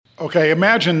Okay,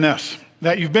 imagine this,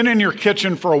 that you've been in your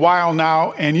kitchen for a while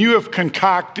now and you have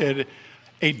concocted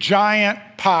a giant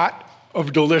pot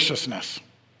of deliciousness.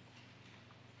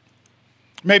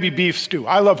 Maybe beef stew.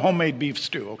 I love homemade beef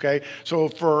stew, okay? So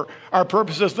for our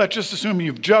purposes, let's just assume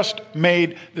you've just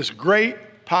made this great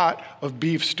pot of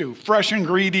beef stew. Fresh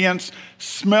ingredients,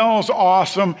 smells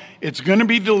awesome, it's gonna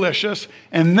be delicious,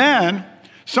 and then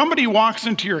somebody walks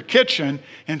into your kitchen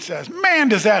and says, man,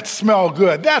 does that smell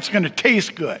good? That's gonna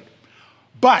taste good.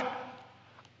 But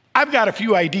I've got a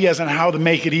few ideas on how to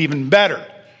make it even better.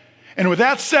 And with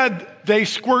that said, they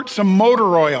squirt some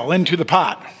motor oil into the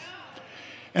pot.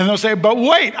 And they'll say, but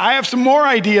wait, I have some more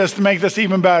ideas to make this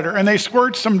even better. And they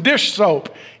squirt some dish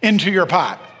soap into your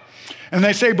pot. And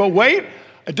they say, but wait,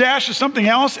 a dash of something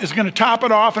else is going to top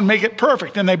it off and make it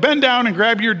perfect. And they bend down and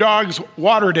grab your dog's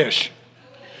water dish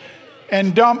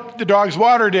and dump the dog's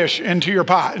water dish into your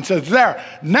pot and says, there,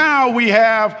 now we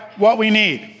have what we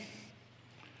need.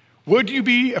 Would you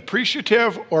be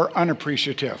appreciative or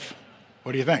unappreciative?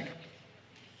 What do you think?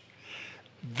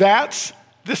 That's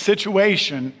the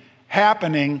situation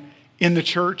happening in the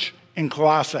church in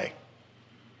Colossae.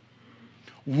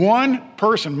 One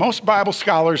person, most Bible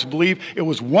scholars believe it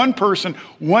was one person,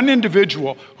 one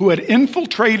individual who had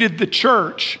infiltrated the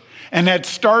church and had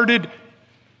started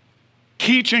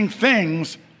teaching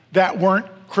things that weren't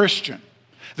Christian.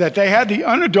 That they had the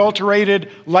unadulterated,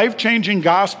 life-changing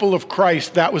gospel of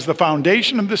Christ. That was the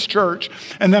foundation of this church.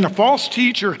 And then a false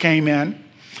teacher came in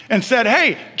and said,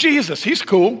 hey, Jesus, he's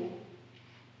cool.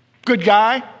 Good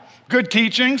guy, good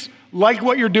teachings, like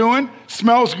what you're doing,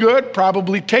 smells good,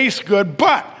 probably tastes good,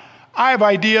 but I have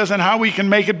ideas on how we can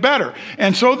make it better.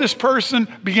 And so this person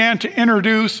began to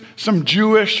introduce some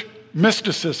Jewish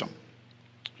mysticism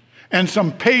and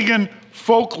some pagan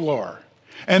folklore.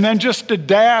 And then just a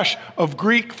dash of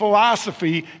Greek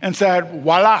philosophy and said,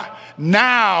 voila,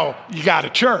 now you got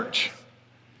a church.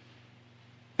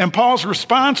 And Paul's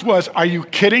response was, are you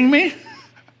kidding me?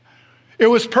 It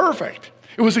was perfect.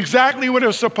 It was exactly what it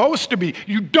was supposed to be.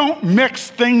 You don't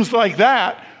mix things like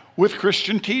that with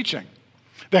Christian teaching.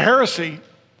 The heresy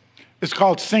is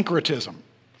called syncretism.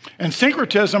 And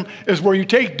syncretism is where you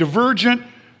take divergent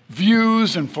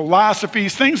views and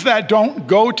philosophies, things that don't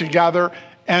go together,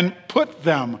 and put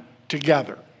them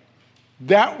together.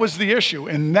 That was the issue.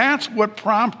 And that's what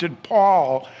prompted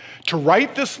Paul to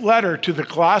write this letter to the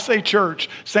Colossae church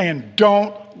saying,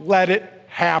 don't let it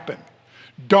happen.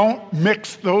 Don't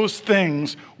mix those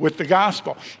things with the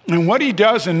gospel. And what he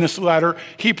does in this letter,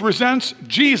 he presents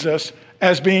Jesus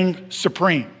as being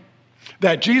supreme.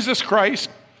 That Jesus Christ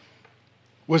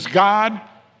was God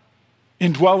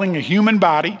indwelling a human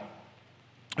body,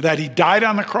 that he died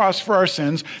on the cross for our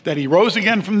sins, that he rose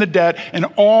again from the dead, and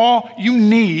all you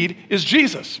need is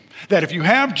Jesus. That if you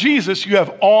have Jesus, you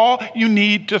have all you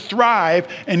need to thrive,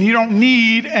 and you don't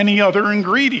need any other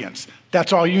ingredients.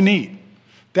 That's all you need.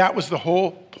 That was the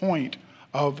whole point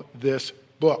of this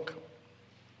book.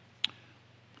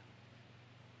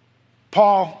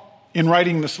 Paul, in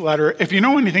writing this letter, if you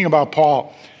know anything about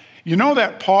Paul, you know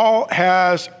that Paul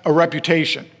has a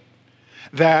reputation.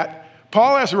 That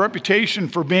Paul has a reputation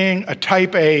for being a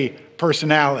type A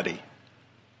personality.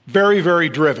 Very, very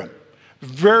driven.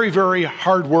 Very, very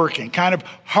hardworking. Kind of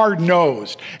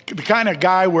hard-nosed. The kind of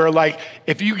guy where, like,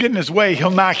 if you get in his way, he'll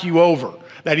knock you over.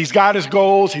 That he's got his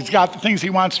goals, he's got the things he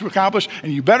wants to accomplish,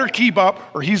 and you better keep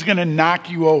up or he's going to knock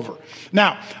you over.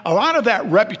 Now, a lot of that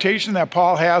reputation that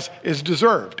Paul has is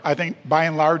deserved. I think, by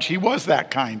and large, he was that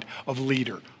kind of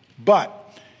leader.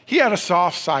 But he had a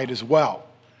soft side as well.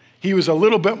 He was a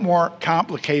little bit more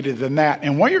complicated than that.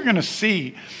 And what you're going to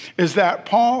see is that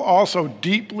Paul also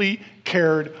deeply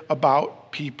cared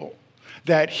about people.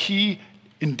 That he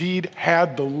indeed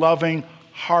had the loving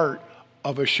heart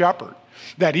of a shepherd.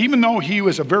 That even though he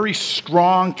was a very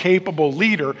strong, capable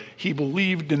leader, he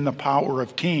believed in the power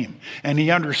of team. And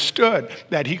he understood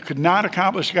that he could not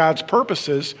accomplish God's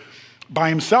purposes by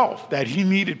himself, that he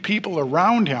needed people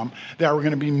around him that were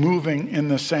going to be moving in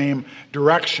the same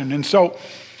direction. And so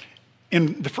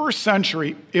in the first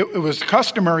century, it was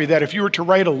customary that if you were to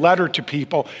write a letter to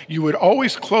people, you would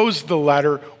always close the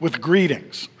letter with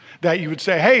greetings. That you would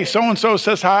say, hey, so-and-so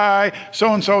says hi,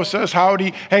 so-and-so says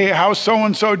howdy, hey, how's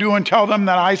so-and-so doing? Tell them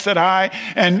that I said hi.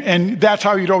 And that's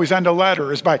how you'd always end a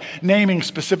letter, is by naming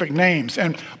specific names.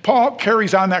 And Paul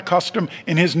carries on that custom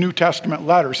in his New Testament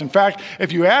letters. In fact,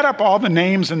 if you add up all the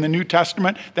names in the New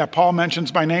Testament that Paul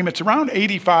mentions by name, it's around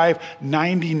 85,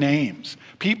 90 names.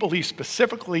 People he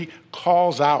specifically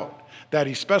calls out that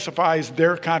he specifies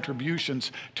their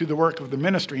contributions to the work of the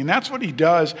ministry. And that's what he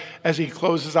does as he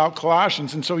closes out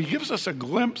Colossians. And so he gives us a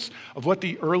glimpse of what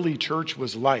the early church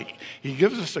was like. He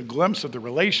gives us a glimpse of the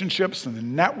relationships and the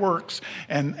networks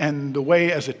and the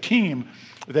way as a team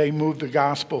they move the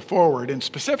gospel forward. And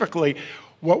specifically,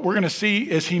 what we're going to see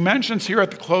is he mentions here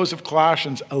at the close of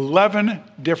Colossians 11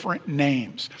 different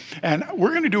names. And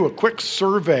we're going to do a quick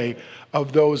survey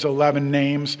of those 11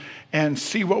 names and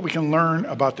see what we can learn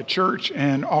about the church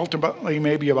and ultimately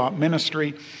maybe about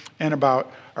ministry and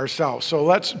about ourselves. So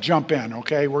let's jump in,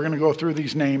 okay? We're going to go through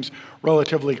these names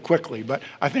relatively quickly, but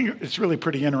I think it's really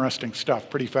pretty interesting stuff,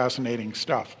 pretty fascinating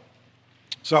stuff.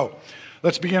 So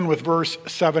let's begin with verse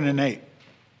 7 and 8.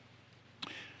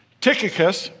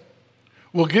 Tychicus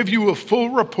will give you a full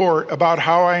report about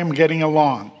how I am getting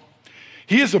along.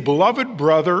 He is a beloved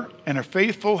brother and a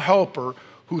faithful helper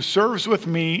who serves with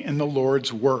me in the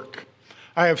Lord's work.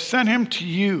 I have sent him to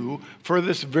you for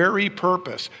this very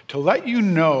purpose, to let you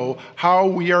know how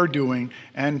we are doing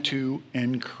and to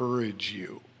encourage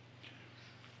you.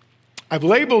 I've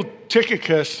labeled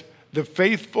Tychicus the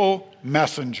faithful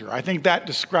messenger. I think that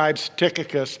describes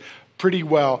Tychicus pretty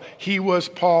well. He was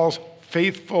Paul's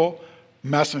faithful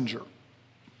messenger.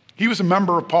 He was a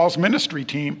member of Paul's ministry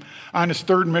team on his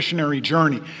third missionary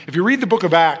journey. If you read the book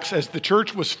of Acts, as the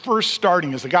church was first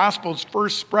starting, as the gospel was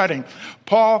first spreading,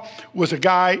 Paul was a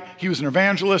guy, he was an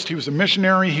evangelist, he was a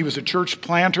missionary, he was a church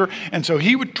planter, and so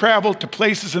he would travel to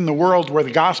places in the world where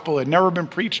the gospel had never been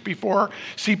preached before,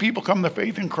 see people come to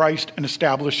faith in Christ, and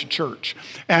establish a church.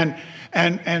 And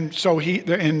so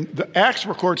the Acts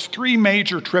records 3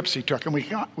 major trips he took, and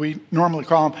we normally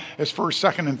call them his first,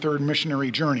 second, and third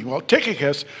missionary journey. Well,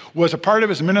 Tychicus was a part of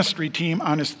his ministry team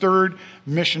on his third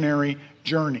missionary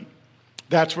journey.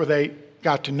 That's where they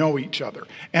got to know each other.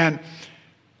 And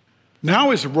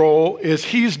now his role is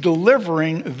he's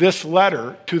delivering this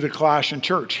letter to the Colossian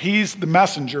church. He's the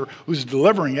messenger who's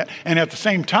delivering it. And at the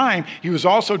same time, he was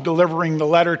also delivering the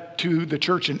letter to the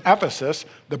church in Ephesus,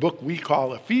 the book we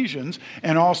call Ephesians,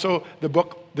 and also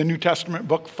the New Testament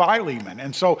book Philemon.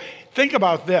 And so think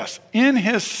about this. In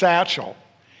his satchel,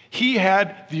 he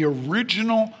had the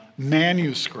original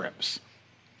manuscripts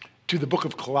to the book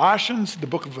of Colossians, the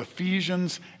book of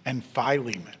Ephesians, and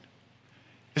Philemon.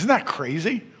 Isn't that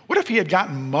crazy? What if he had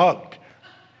gotten mugged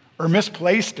or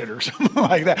misplaced it or something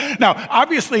like that? Now,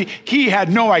 obviously, he had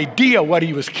no idea what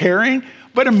he was carrying,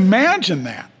 but imagine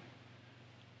that.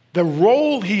 The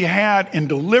role he had in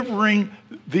delivering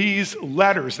these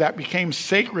letters that became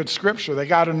sacred scripture, they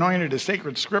got anointed as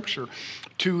sacred scripture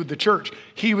to the church.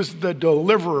 He was the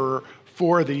deliverer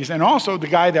for these, and also the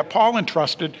guy that Paul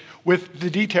entrusted with the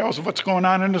details of what's going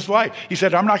on in his life. He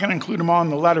said, I'm not going to include them all in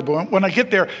the letter, but when I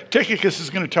get there, Tychicus is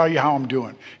going to tell you how I'm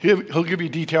doing. He'll give you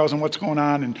details on what's going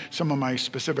on and some of my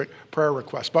specific prayer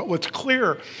requests. But what's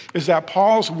clear is that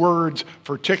Paul's words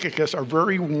for Tychicus are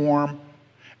very warm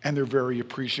and they're very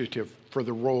appreciative for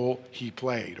the role he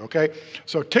played, okay?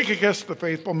 So Tychicus, the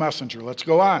faithful messenger. Let's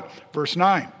go on. Verse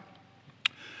 9.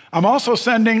 I'm also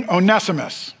sending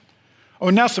Onesimus,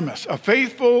 a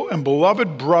faithful and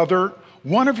beloved brother,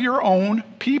 one of your own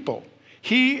people.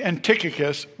 He and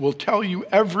Tychicus will tell you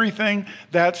everything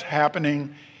that's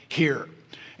happening here.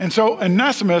 And so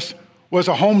Onesimus was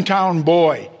a hometown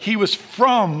boy. He was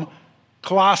from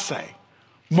Colossae.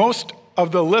 Most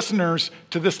of the listeners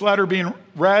to this letter being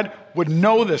read would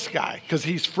know this guy because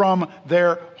he's from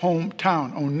their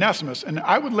hometown, Onesimus. And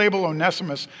I would label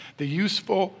Onesimus the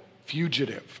useful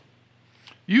fugitive.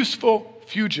 Useful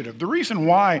fugitive. The reason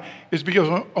why is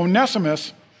because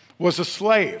Onesimus was a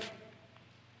slave.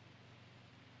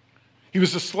 He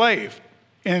was a slave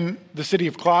in the city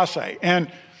of Colossae.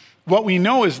 And what we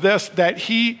know is this, that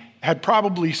he had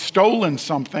probably stolen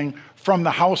something from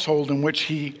the household in which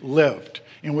he lived,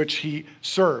 in which he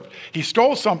served. He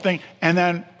stole something and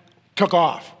then took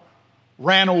off,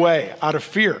 ran away out of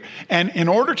fear. And in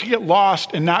order to get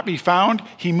lost and not be found,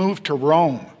 he moved to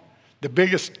Rome, the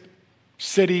biggest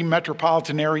city,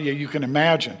 metropolitan area you can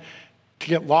imagine, to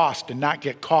get lost and not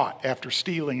get caught after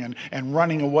stealing and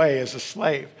running away as a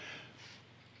slave.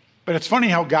 But it's funny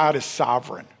how God is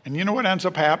sovereign. And you know what ends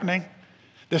up happening?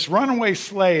 This runaway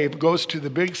slave goes to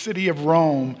the big city of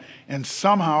Rome and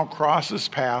somehow crosses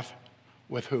paths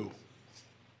with who?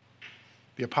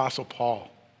 The Apostle Paul.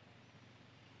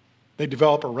 They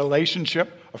develop a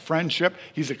relationship, a friendship.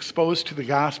 He's exposed to the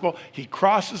gospel. He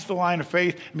crosses the line of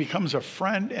faith and becomes a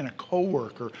friend and a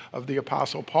co-worker of the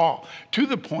Apostle Paul, to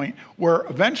the point where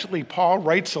eventually Paul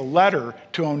writes a letter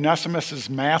to Onesimus'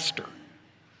 master,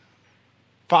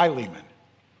 Philemon.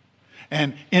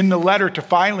 And in the letter to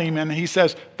Philemon, he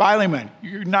says, Philemon,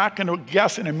 you're not going to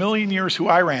guess in a million years who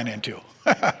I ran into.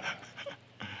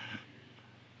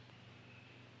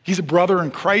 He's a brother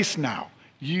in Christ now.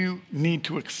 You need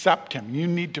to accept him. You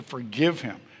need to forgive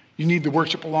him. You need to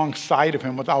worship alongside of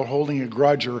him without holding a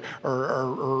grudge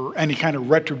or any kind of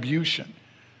retribution.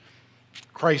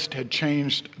 Christ had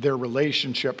changed their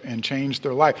relationship and changed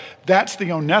their life. That's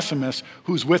the Onesimus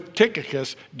who's with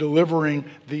Tychicus delivering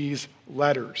these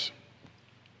letters.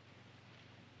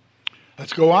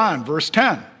 Let's go on. Verse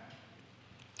 10.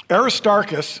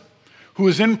 Aristarchus, who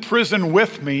is in prison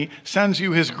with me, sends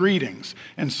you his greetings,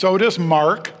 and so does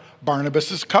Mark,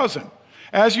 Barnabas' cousin.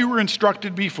 As you were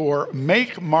instructed before,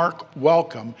 make Mark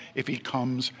welcome if he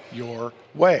comes your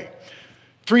way.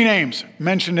 3 names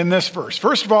mentioned in this verse.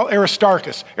 First of all,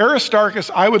 Aristarchus. Aristarchus,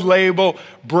 I would label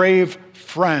brave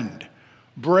friend.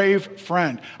 Brave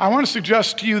friend. I want to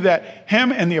suggest to you that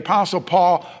him and the Apostle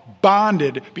Paul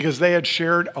bonded because they had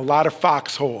shared a lot of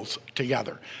foxholes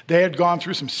together. They had gone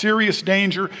through some serious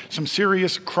danger, some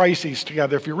serious crises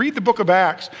together. If you read the book of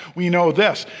Acts, we know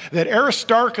this, that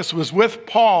Aristarchus was with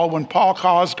Paul when Paul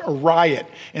caused a riot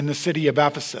in the city of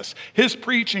Ephesus. His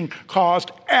preaching caused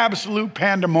absolute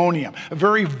pandemonium, a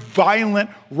very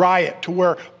violent riot to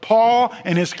where Paul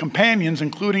and his companions,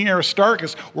 including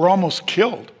Aristarchus, were almost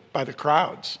killed by the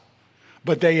crowds.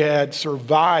 But they had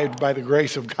survived by the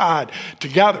grace of God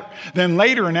together. Then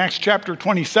later in Acts chapter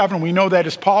 27, we know that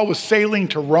as Paul was sailing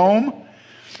to Rome,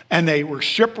 and they were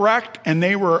shipwrecked, and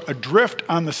they were adrift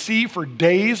on the sea for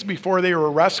days before they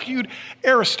were rescued,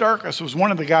 Aristarchus was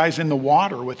one of the guys in the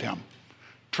water with him,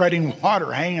 treading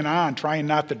water, hanging on, trying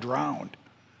not to drown.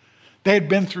 They had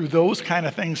been through those kind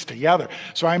of things together.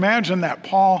 So I imagine that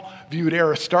Paul viewed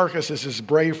Aristarchus as his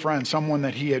brave friend, someone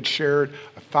that he had shared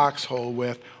a foxhole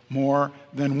with more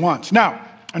than once. Now,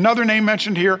 another name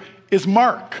mentioned here is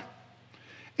Mark.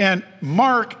 And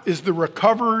Mark is the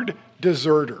recovered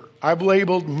deserter. I've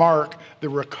labeled Mark the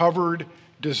recovered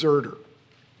deserter.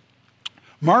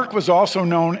 Mark was also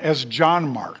known as John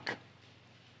Mark.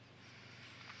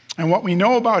 And what we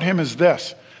know about him is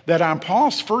this, that on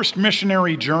Paul's first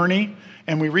missionary journey,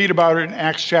 and we read about it in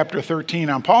Acts chapter 13,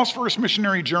 on Paul's first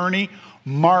missionary journey,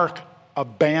 Mark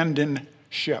abandoned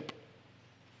ship.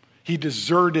 He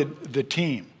deserted the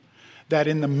team. That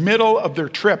in the middle of their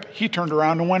trip, he turned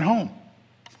around and went home.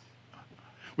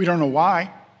 We don't know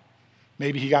why.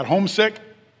 Maybe he got homesick.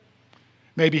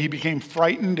 Maybe he became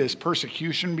frightened as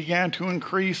persecution began to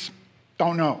increase.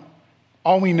 Don't know.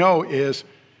 All we know is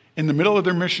in the middle of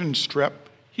their mission trip,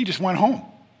 he just went home.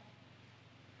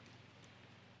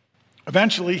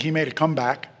 Eventually, he made a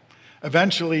comeback.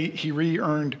 Eventually, he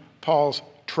re-earned Paul's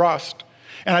trust.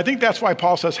 And I think that's why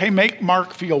Paul says, hey, make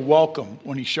Mark feel welcome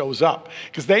when he shows up.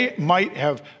 Because they might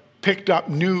have picked up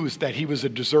news that he was a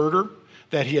deserter,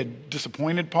 that he had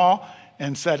disappointed Paul,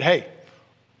 and said, hey,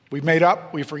 we've made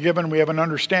up, we've forgiven, we have an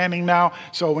understanding now.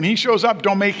 So when he shows up,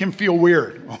 don't make him feel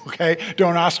weird, okay?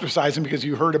 Don't ostracize him because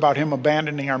you heard about him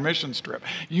abandoning our mission trip.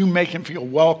 You make him feel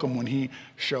welcome when he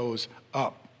shows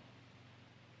up.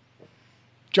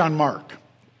 John Mark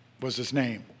was his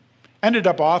name. Ended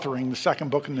up authoring the second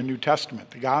book in the New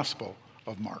Testament, the Gospel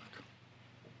of Mark.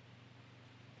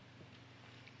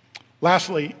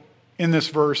 Lastly, in this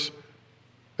verse,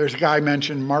 there's a guy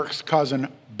mentioned, Mark's cousin,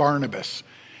 Barnabas.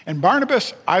 And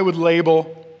Barnabas, I would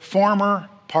label former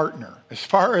partner. As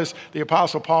far as the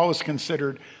Apostle Paul is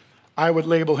considered, I would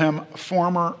label him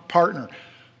former partner.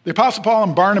 The Apostle Paul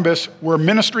and Barnabas were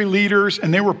ministry leaders,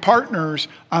 and they were partners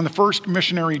on the first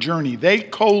missionary journey. They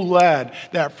co-led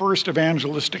that first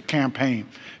evangelistic campaign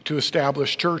to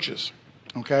establish churches,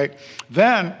 okay?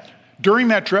 Then, during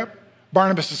that trip,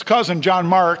 Barnabas' cousin, John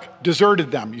Mark, deserted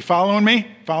them. You following me?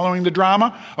 Following the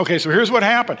drama? Okay, so here's what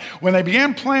happened. When they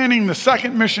began planning the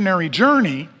second missionary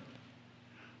journey,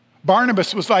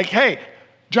 Barnabas was like, hey,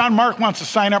 John Mark wants to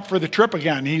sign up for the trip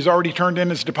again. He's already turned in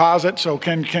his deposit, so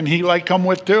can he come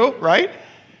with too, right?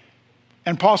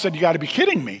 And Paul said, you got to be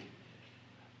kidding me.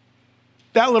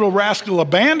 That little rascal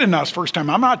abandoned us first time.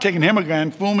 I'm not taking him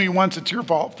again. Fool me once, it's your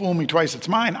fault. Fool me twice, it's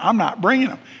mine. I'm not bringing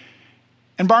him.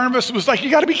 And Barnabas was like, you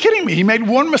got to be kidding me. He made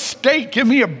one mistake. Give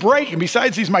me a break. And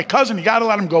besides, he's my cousin. You got to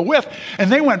let him go with.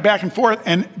 And they went back and forth.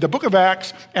 And the book of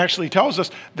Acts actually tells us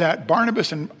that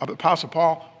Barnabas and Apostle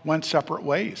Paul went separate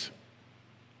ways.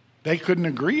 They couldn't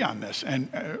agree on this.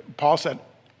 And Paul said,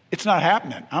 it's not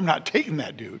happening. I'm not taking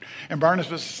that dude. And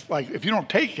Barnabas was like, if you don't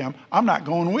take him, I'm not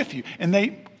going with you. And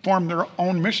they formed their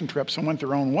own mission trips and went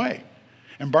their own way.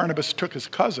 And Barnabas took his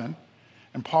cousin,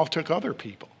 and Paul took other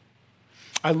people.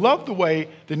 I love the way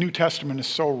the New Testament is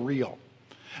so real.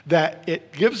 that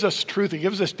it gives us truth, it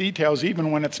gives us details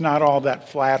even when it's not all that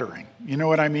flattering. You know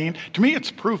what I mean? To me, it's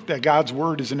proof that God's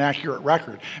word is an accurate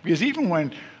record. Because even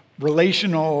when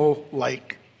relational,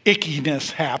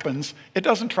 ickiness happens, it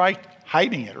doesn't try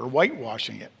hiding it or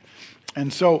whitewashing it.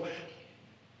 And so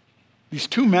these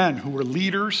two men who were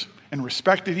leaders and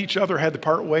respected each other had to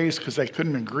part ways because they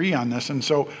couldn't agree on this. And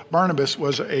so Barnabas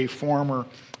was a former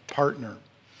partner.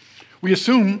 We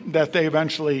assume that they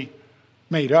eventually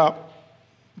made up,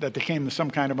 that they came to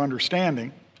some kind of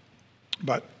understanding,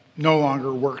 but no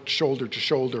longer worked shoulder to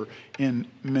shoulder in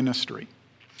ministry.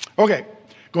 Okay,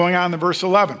 going on to verse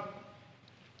 11.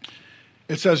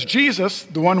 It says, Jesus,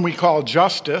 the one we call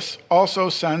Justus, also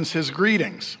sends his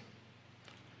greetings.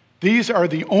 These are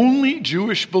the only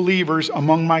Jewish believers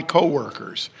among my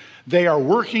co-workers. They are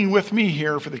working with me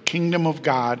here for the kingdom of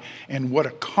God, and what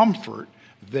a comfort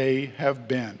they have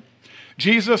been.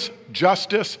 Jesus,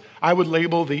 Justus, I would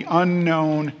label the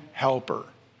unknown helper.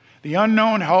 The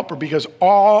unknown helper, because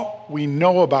all we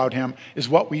know about him is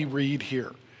what we read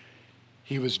here.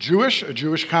 He was Jewish, a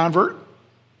Jewish convert.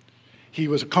 He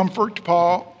was a comfort to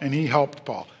Paul, and he helped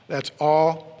Paul. That's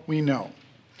all we know.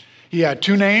 He had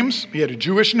two names. He had a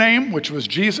Jewish name, which was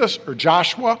Jesus or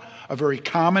Joshua, a very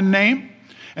common name.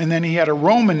 And then he had a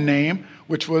Roman name,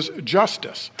 which was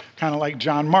Justus, kind of like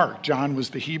John Mark. John was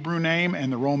the Hebrew name,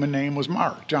 and the Roman name was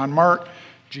Mark. John Mark,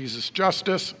 Jesus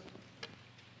Justus.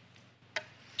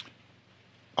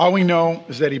 All we know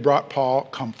is that he brought Paul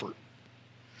comfort.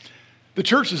 The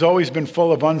church has always been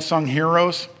full of unsung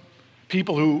heroes,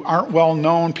 people who aren't well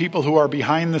known, people who are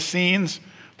behind the scenes,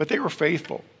 but they were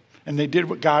faithful, and they did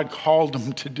what God called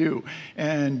them to do.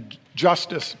 And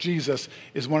Justus, Jesus,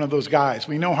 is one of those guys.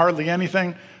 We know hardly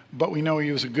anything, but we know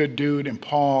he was a good dude, and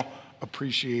Paul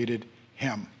appreciated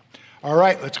him. All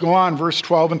right, let's go on, verse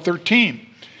 12 and 13.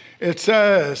 It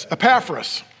says,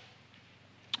 Epaphras,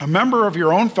 a member of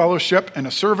your own fellowship and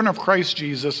a servant of Christ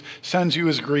Jesus, sends you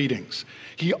his greetings.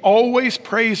 He always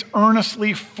prays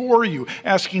earnestly for you,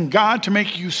 asking God to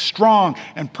make you strong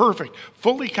and perfect,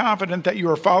 fully confident that you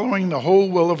are following the whole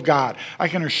will of God. I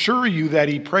can assure you that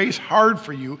he prays hard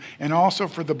for you and also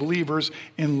for the believers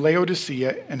in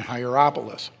Laodicea and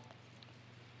Hierapolis.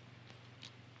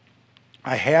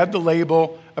 I had the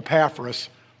label Epaphras,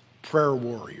 prayer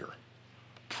warrior.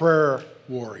 Prayer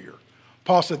warrior.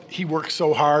 Paul said he works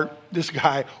so hard. This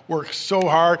guy works so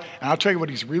hard. And I'll tell you what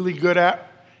he's really good at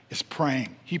is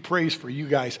praying. He prays for you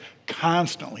guys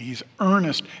constantly. He's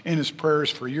earnest in his prayers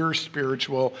for your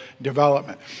spiritual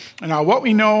development. And now what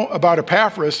we know about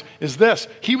Epaphras is this.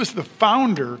 He was the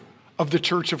founder of the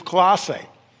church of Colossae.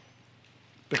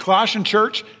 The Colossian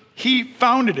church, he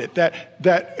founded it.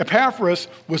 That Epaphras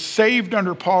was saved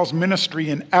under Paul's ministry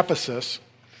in Ephesus,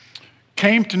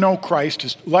 came to know Christ,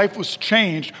 his life was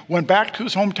changed, went back to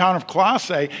his hometown of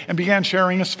Colossae and began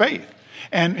sharing his faith.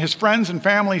 And his friends and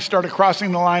family started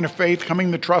crossing the line of faith,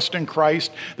 coming to trust in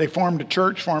Christ. They formed a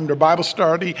church, formed a Bible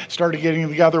study, started getting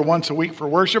together once a week for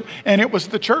worship, and it was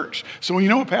the church. So we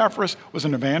know Epaphras was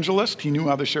an evangelist. He knew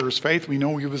how to share his faith. We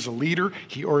know he was a leader.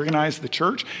 He organized the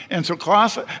church. And so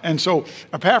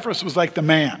Epaphras was like the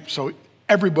man. So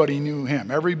everybody knew him.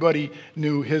 Everybody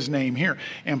knew his name here.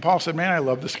 And Paul said, man, I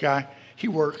love this guy. He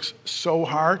works so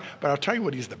hard, but I'll tell you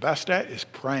what he's the best at is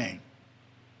praying.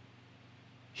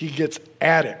 He gets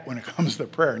at it when it comes to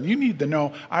prayer. And you need to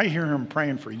know, I hear him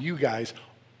praying for you guys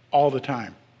all the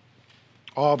time.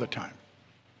 All the time.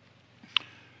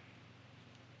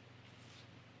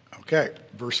 Okay,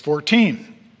 verse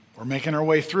 14. We're making our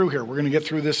way through here. We're going to get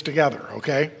through this together,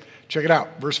 okay? Check it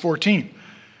out. Verse 14.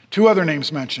 Two other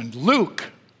names mentioned.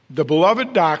 Luke, the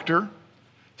beloved doctor,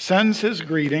 sends his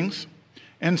greetings,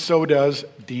 and so does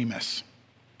Demas.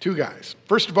 Two guys.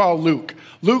 First of all, Luke.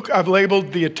 Luke, I've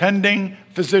labeled the attending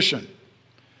physician.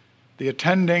 The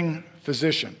attending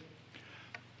physician.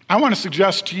 I want to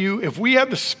suggest to you, if we had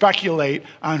to speculate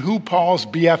on who Paul's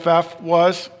BFF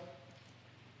was,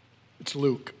 it's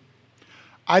Luke.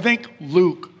 I think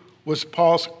Luke was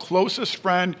Paul's closest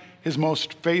friend, his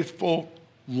most faithful,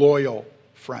 loyal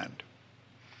friend.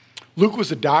 Luke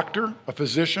was a doctor, a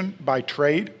physician by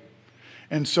trade.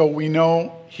 And so we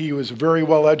know he was very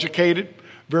well educated,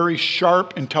 very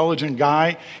sharp, intelligent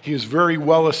guy. He was very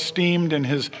well esteemed in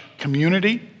his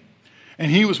community. And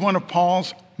he was one of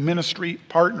Paul's ministry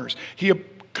partners. He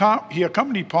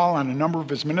accompanied Paul on a number of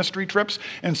his ministry trips.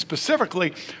 And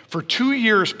specifically, for 2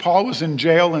 years, Paul was in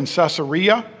jail in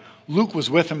Caesarea. Luke was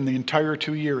with him the entire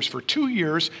 2 years. For 2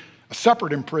 years, a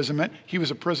separate imprisonment, he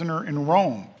was a prisoner in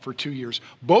Rome for 2 years.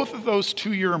 Both of those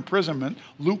 2-year imprisonment,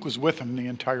 Luke was with him the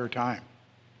entire time.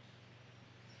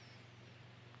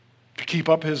 To keep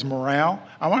up his morale,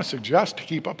 I want to suggest to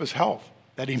keep up his health.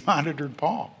 that he monitored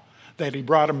Paul, that he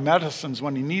brought him medicines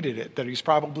when he needed it, that he's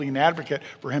probably an advocate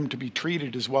for him to be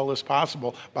treated as well as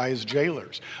possible by his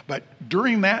jailers. But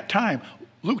during that time,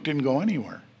 Luke didn't go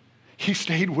anywhere. He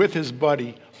stayed with his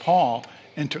buddy, Paul,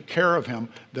 and took care of him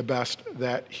the best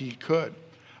that he could.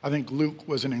 I think Luke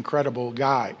was an incredible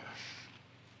guy.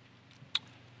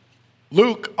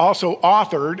 Luke also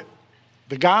authored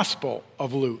the Gospel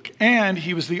of Luke, and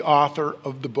he was the author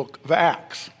of the book of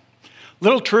Acts.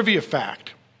 Little trivia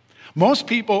fact. Most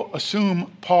people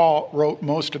assume Paul wrote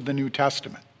most of the New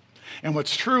Testament. And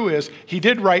what's true is he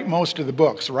did write most of the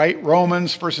books, right?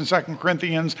 Romans, 1st and 2nd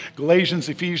Corinthians, Galatians,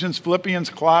 Ephesians, Philippians,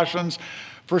 Colossians,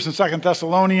 1st and 2nd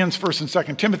Thessalonians, 1st and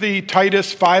 2nd Timothy,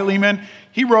 Titus, Philemon.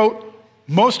 He wrote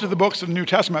most of the books of the New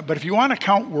Testament. But if you want to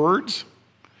count words,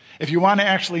 if you want to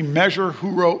actually measure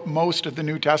who wrote most of the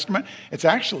New Testament, it's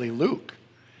actually Luke.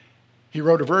 He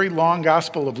wrote a very long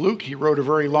Gospel of Luke. He wrote a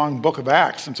very long book of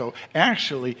Acts. And so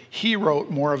actually, he wrote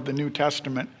more of the New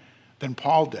Testament than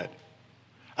Paul did.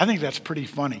 I think that's pretty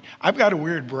funny. I've got a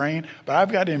weird brain, but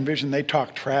I've got to envision they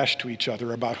talk trash to each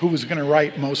other about who was going to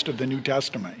write most of the New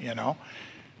Testament, you know?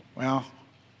 Well,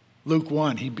 Luke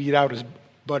won. He beat out his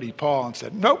buddy Paul and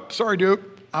said, nope, sorry, dude,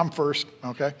 I'm first,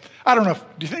 okay? I don't know.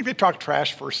 Do you think they talked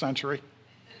trash first century?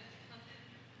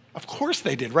 Of course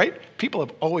they did, right? People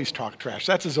have always talked trash.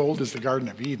 That's as old as the Garden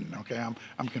of Eden, okay?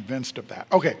 I'm convinced of that.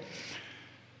 Okay.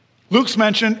 Luke's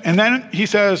mentioned, and then he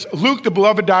says, Luke, the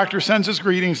beloved doctor, sends his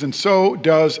greetings, and so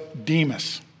does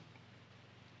Demas.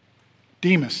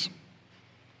 Demas.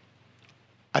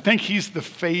 I think he's the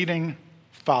fading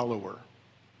follower.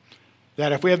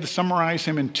 That if we had to summarize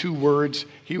him in 2 words,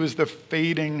 he was the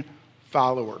fading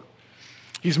follower.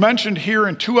 He's mentioned here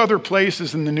in 2 other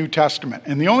places in the New Testament.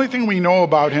 And the only thing we know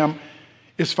about him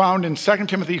is found in 2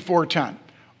 Timothy 4:10.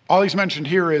 All he's mentioned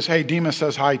here is, hey, Demas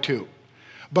says hi too.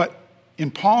 But in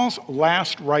Paul's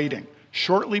last writing,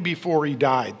 shortly before he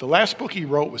died, the last book he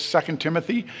wrote was 2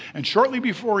 Timothy. And shortly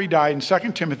before he died in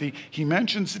 2 Timothy, he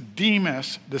mentions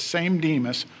Demas, the same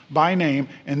Demas, by name.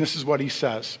 And this is what he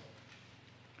says.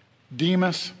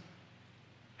 Demas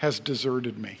has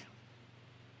deserted me.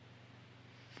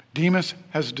 Demas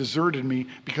has deserted me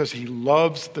because he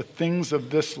loves the things of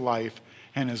this life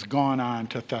and has gone on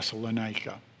to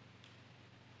Thessalonica.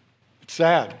 It's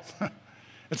sad.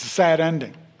 It's a sad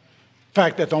ending. In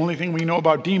fact, that the only thing we know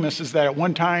about Demas is that at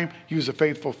one time he was a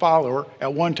faithful follower.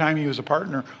 At one time he was a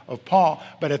partner of Paul.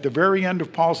 But at the very end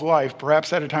of Paul's life,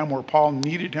 perhaps at a time where Paul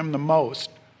needed him the most,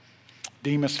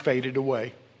 Demas faded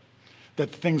away.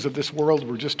 That the things of this world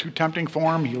were just too tempting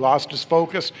for him. He lost his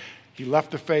focus. He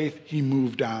left the faith. He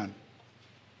moved on.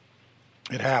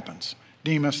 It happens.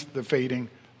 Demas, the fading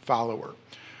follower.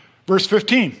 Verse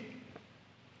 15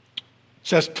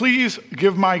 says, please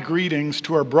give my greetings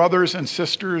to our brothers and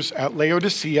sisters at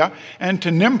Laodicea and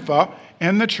to Nympha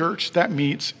and the church that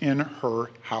meets in her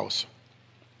house.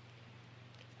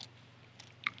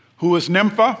 Who was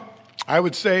Nympha? I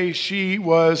would say she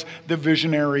was the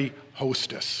visionary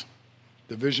hostess.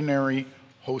 The visionary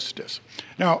hostess.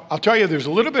 Now, I'll tell you, there's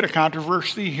a little bit of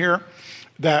controversy here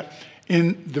that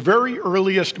in the very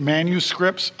earliest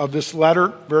manuscripts of this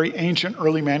letter, very ancient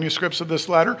early manuscripts of this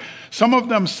letter, some of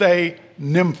them say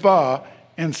Nympha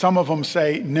and some of them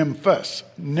say Nymphus.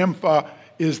 Nympha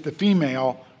is the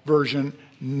female version.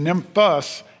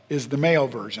 Nymphus is the male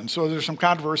version. So there's some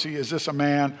controversy. Is this a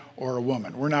man or a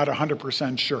woman? We're not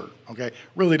 100% sure, okay?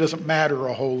 Really doesn't matter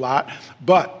a whole lot,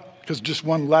 but because just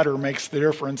one letter makes the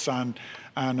difference on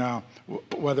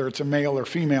whether it's a male or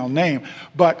female name.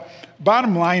 But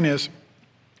bottom line is,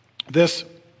 this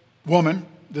woman,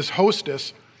 this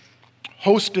hostess,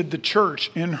 hosted the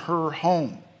church in her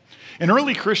home. In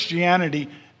early Christianity,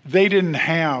 they didn't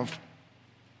have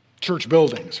church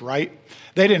buildings, right?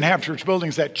 They didn't have church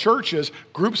buildings. At churches,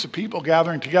 groups of people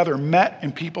gathering together met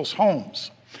in people's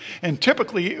homes. And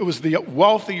typically, it was the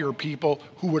wealthier people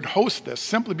who would host this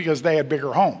simply because they had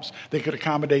bigger homes. They could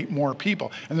accommodate more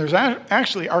people. And there's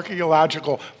actually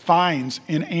archaeological finds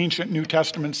in ancient New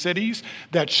Testament cities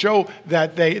that show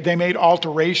that they made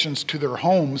alterations to their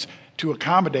homes to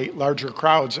accommodate larger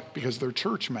crowds because their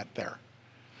church met there.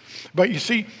 But you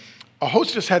see, a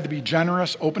hostess had to be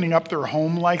generous, opening up their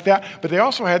home like that, but they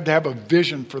also had to have a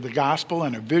vision for the gospel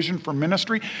and a vision for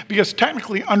ministry, because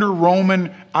technically under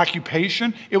Roman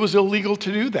occupation, it was illegal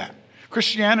to do that.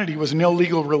 Christianity was an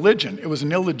illegal religion. It was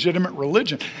an illegitimate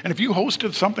religion. And if you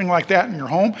hosted something like that in your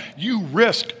home, you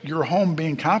risked your home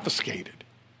being confiscated.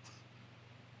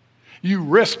 You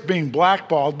risk being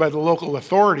blackballed by the local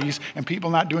authorities and people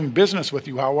not doing business with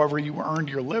you however you earned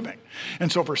your living.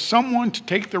 And so for someone to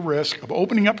take the risk of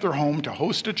opening up their home to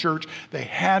host a church, they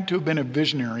had to have been a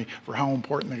visionary for how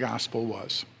important the gospel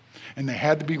was. And they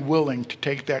had to be willing to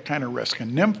take that kind of risk.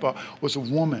 And Nympha was a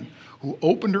woman who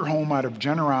opened her home out of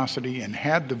generosity and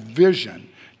had the vision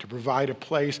to provide a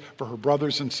place for her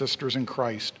brothers and sisters in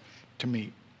Christ to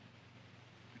meet.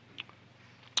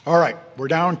 All right, we're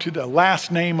down to the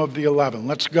last name of the 11.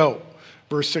 Let's go.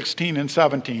 Verse 16 and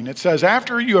 17. It says,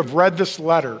 after you have read this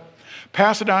letter,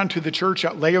 pass it on to the church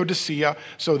at Laodicea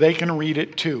so they can read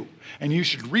it too. And you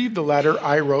should read the letter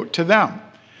I wrote to them.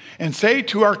 And say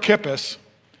to Archippus,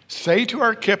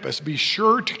 be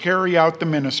sure to carry out the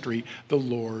ministry the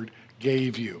Lord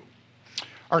gave you.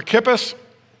 Archippus,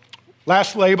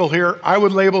 last label here, I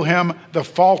would label him the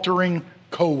faltering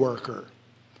coworker.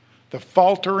 The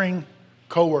faltering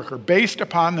coworker, based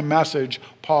upon the message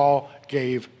Paul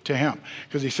gave to him.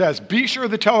 Because he says, be sure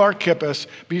to tell Archippus,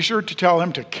 be sure to tell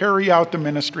him to carry out the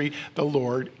ministry the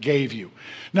Lord gave you.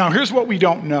 Now, here's what we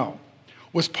don't know.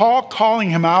 Was Paul calling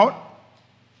him out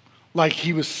like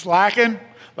he was slacking,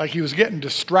 like he was getting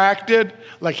distracted,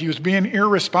 like he was being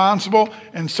irresponsible?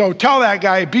 And so tell that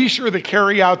guy, be sure to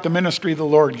carry out the ministry the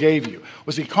Lord gave you.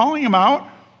 Was he calling him out,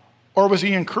 or was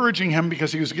he encouraging him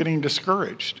because he was getting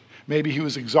discouraged? Maybe he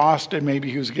was exhausted. Maybe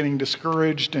he was getting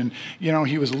discouraged and,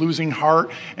 he was losing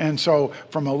heart. And so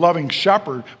from a loving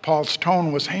shepherd, Paul's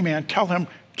tone was, hey man, tell him,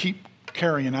 keep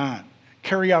carrying on.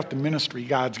 Carry out the ministry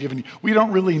God's given you. We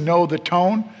don't really know the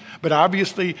tone, but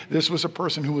obviously this was a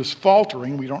person who was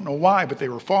faltering. We don't know why, but they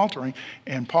were faltering.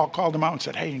 And Paul called him out and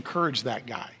said, hey, encourage that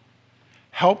guy.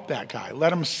 Help that guy.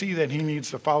 Let him see that he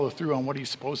needs to follow through on what he's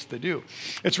supposed to do.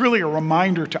 It's really a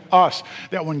reminder to us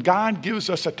that when God gives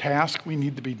us a task, we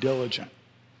need to be diligent.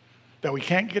 That we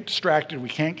can't get distracted. We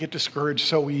can't get discouraged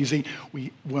so easy.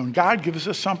 When God gives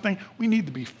us something, we need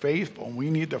to be faithful. We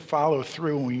need to follow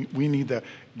through. And we need to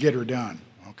get her done.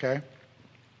 Okay?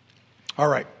 All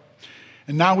right.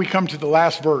 And now we come to the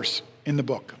last verse in the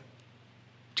book.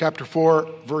 Chapter 4,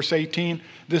 verse 18.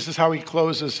 This is how he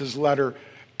closes his letter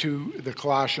to the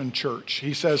Colossian church.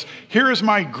 He says, here is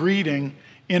my greeting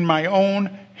in my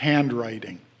own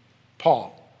handwriting.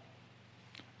 Paul,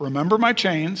 remember my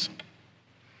chains.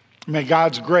 May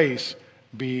God's grace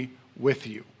be with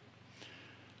you.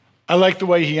 I like the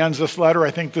way he ends this letter. I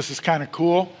think this is kind of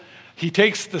cool. He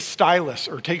takes the stylus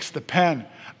or takes the pen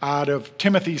out of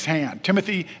Timothy's hand.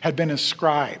 Timothy had been his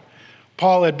scribe.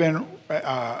 Paul had been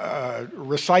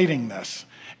reciting this.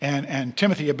 And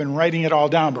Timothy had been writing it all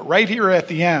down. But right here at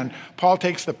the end, Paul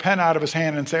takes the pen out of his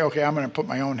hand and say, okay, I'm going to put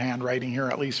my own handwriting here,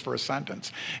 at least for a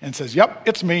sentence. And says, yep,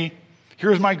 it's me.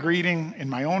 Here's my greeting in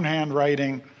my own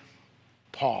handwriting,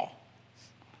 Paul.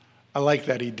 I like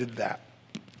that he did that.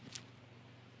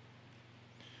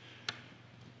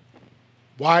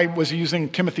 Why was he using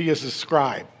Timothy as a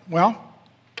scribe? Well,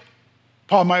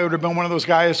 Paul might have been one of those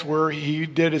guys where he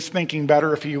did his thinking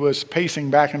better if he was pacing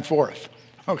back and forth.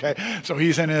 Okay, so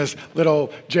he's in his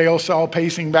little jail cell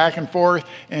pacing back and forth,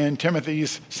 and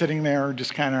Timothy's sitting there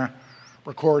just kind of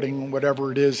recording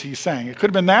whatever it is he's saying. It could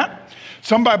have been that.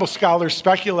 Some Bible scholars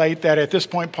speculate that at this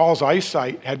point Paul's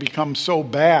eyesight had become so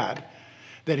bad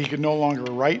that he could no longer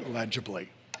write legibly.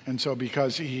 And so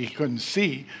because he couldn't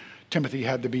see, Timothy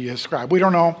had to be his scribe. We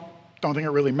don't know. Don't think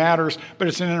it really matters, but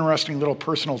it's an interesting little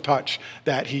personal touch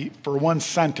that he, for one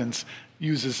sentence,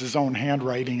 uses his own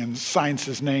handwriting and signs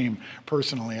his name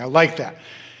personally. I like that.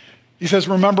 He says,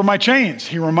 remember my chains.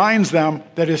 He reminds them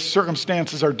that his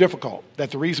circumstances are difficult,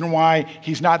 that the reason why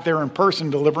he's not there in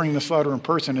person delivering this letter in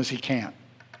person is he can't.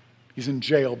 He's in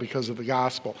jail because of the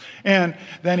gospel. And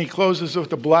then he closes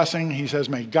with a blessing. He says,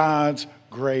 may God's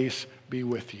grace be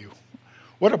with you.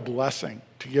 What a blessing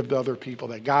to give to other people,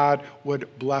 that God would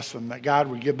bless them, that God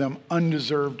would give them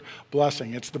undeserved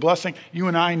blessing. It's the blessing you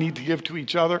and I need to give to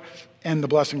each other, and the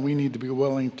blessing we need to be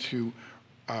willing to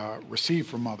receive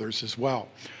from others as well.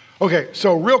 Okay,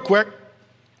 so real quick,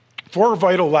 4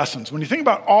 vital lessons. When you think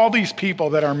about all these people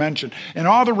that are mentioned, and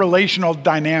all the relational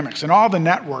dynamics, and all the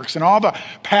networks, and all the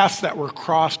paths that were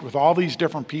crossed with all these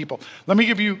different people, let me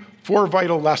give you 4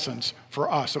 vital lessons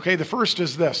for us, okay? The first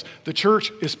is this: the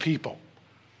church is people.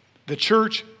 The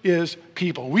church is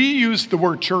people. We use the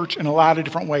word church in a lot of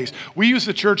different ways. We use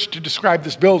the church to describe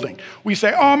this building. We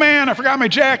say, oh man, I forgot my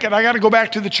jacket. I got to go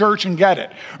back to the church and get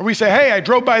it. Or we say, hey, I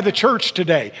drove by the church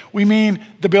today. We mean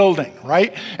the building,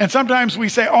 right? And sometimes we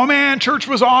say, oh man, church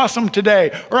was awesome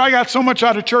today. Or I got so much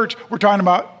out of church. We're talking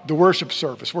about the worship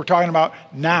service. We're talking about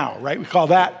now, right? We call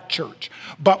that church.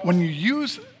 But when you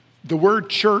use the word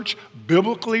church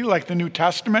biblically, like the New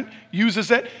Testament uses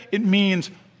it, it means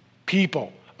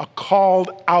people, a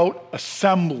called out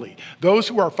assembly. Those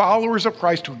who are followers of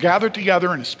Christ who gather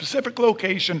together in a specific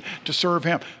location to serve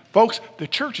him. Folks, the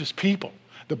church is people.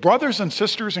 The brothers and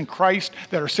sisters in Christ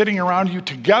that are sitting around you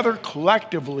together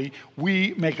collectively,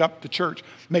 we make up the church.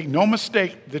 Make no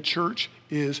mistake, the church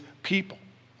is people.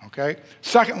 Okay?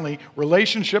 Secondly,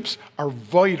 relationships are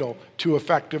vital to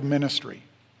effective ministry.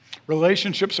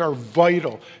 Relationships are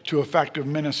vital to effective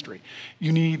ministry.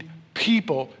 You need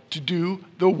people to do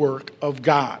the work of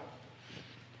God.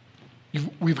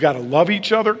 We've got to love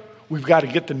each other. We've got to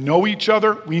get to know each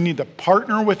other. We need to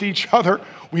partner with each other.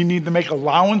 We need to make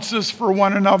allowances for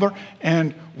one another.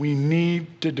 And we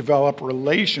need to develop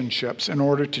relationships in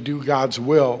order to do God's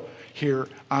will here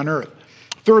on earth.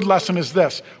 Third lesson is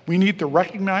this. We need to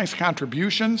recognize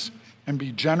contributions and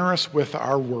be generous with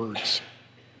our words.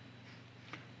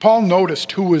 Paul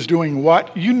noticed who was doing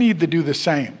what. You need to do the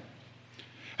same.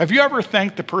 Have you ever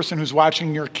thanked the person who's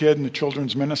watching your kid in the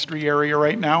children's ministry area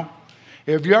right now?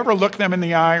 Have you ever looked them in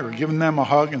the eye or given them a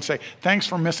hug and say, thanks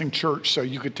for missing church so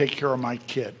you could take care of my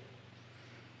kid?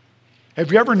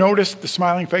 Have you ever noticed the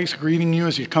smiling face greeting you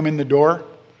as you come in the door?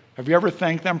 Have you ever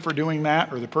thanked them for doing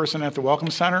that, or the person at the welcome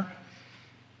center?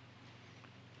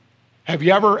 Have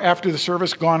you ever, after the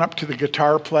service, gone up to the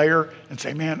guitar player and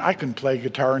say, man, I couldn't play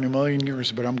guitar in a million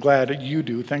years, but I'm glad that you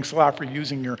do. Thanks a lot for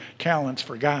using your talents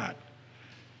for God.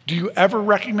 Do you ever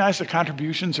recognize the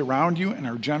contributions around you and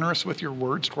are generous with your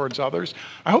words towards others?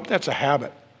 I hope that's a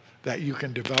habit that you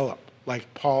can develop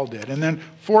like Paul did. And then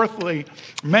fourthly,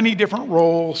 many different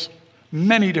roles,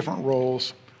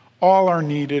 all are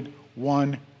needed,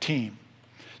 one team.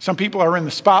 Some people are in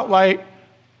the spotlight,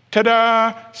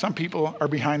 ta-da! Some people are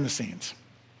behind the scenes.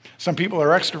 Some people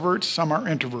are extroverts, some are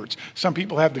introverts. Some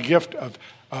people have the gift of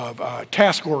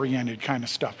task-oriented kind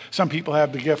of stuff. Some people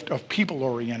have the gift of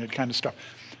people-oriented kind of stuff.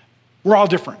 We're all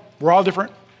different. We're all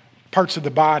different parts of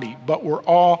the body, but we're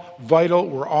all vital,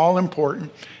 we're all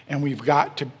important, and we've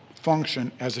got to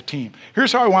function as a team.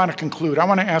 Here's how I want to conclude. I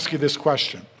want to ask you this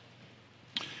question.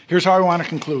 Here's how I want to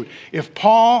conclude. If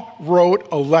Paul wrote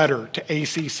a letter to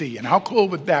ACC, and how cool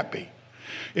would that be?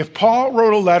 If Paul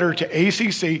wrote a letter to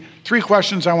ACC, 3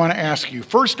 questions I want to ask you.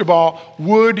 First of all,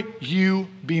 would you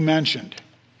be mentioned?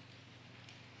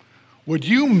 Would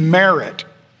you merit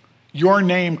your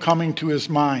name coming to his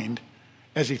mind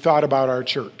as he thought about our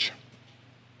church?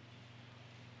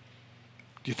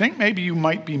 Do you think maybe you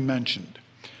might be mentioned?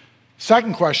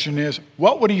 Second question is,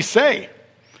 what would he say?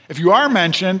 If you are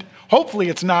mentioned, hopefully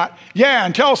it's not, yeah,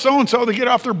 and tell so-and-so to get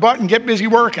off their butt and get busy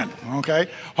working, okay?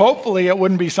 Hopefully it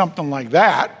wouldn't be something like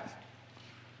that.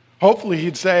 Hopefully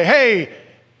he'd say, hey,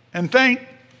 and thank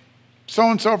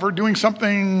so-and-so for doing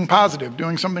something positive,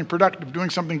 doing something productive, doing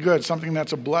something good, something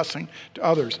that's a blessing to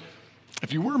others.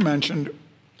 If you were mentioned,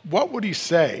 what would he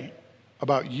say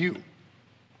about you?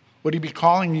 Would he be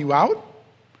calling you out?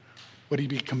 Would he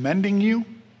be commending you?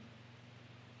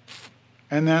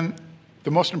 And then the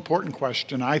most important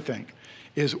question, I think,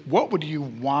 is what would you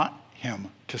want him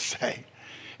to say?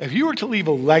 If you were to leave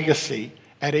a legacy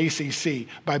at ACC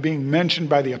by being mentioned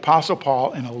by the Apostle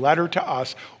Paul in a letter to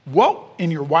us, what in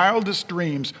your wildest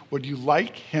dreams would you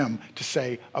like him to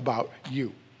say about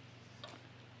you?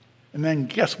 And then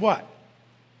guess what?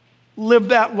 Live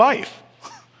that life.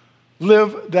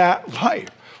 Live that life.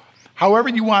 However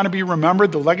you want to be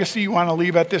remembered, the legacy you want to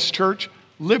leave at this church,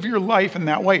 live your life in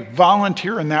that way.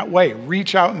 Volunteer in that way.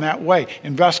 Reach out in that way.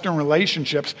 Invest in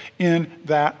relationships in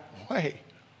that way.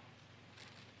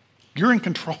 You're in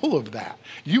control of that.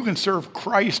 You can serve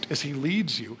Christ as he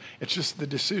leads you. It's just the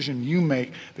decision you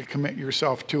make to commit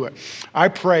yourself to it. I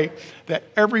pray that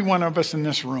every one of us in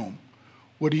this room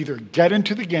would either get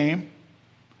into the game,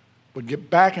 would get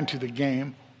back into the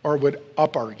game, or would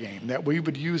up our game, that we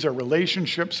would use our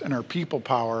relationships and our people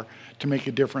power to make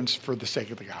a difference for the sake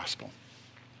of the gospel.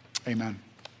 Amen.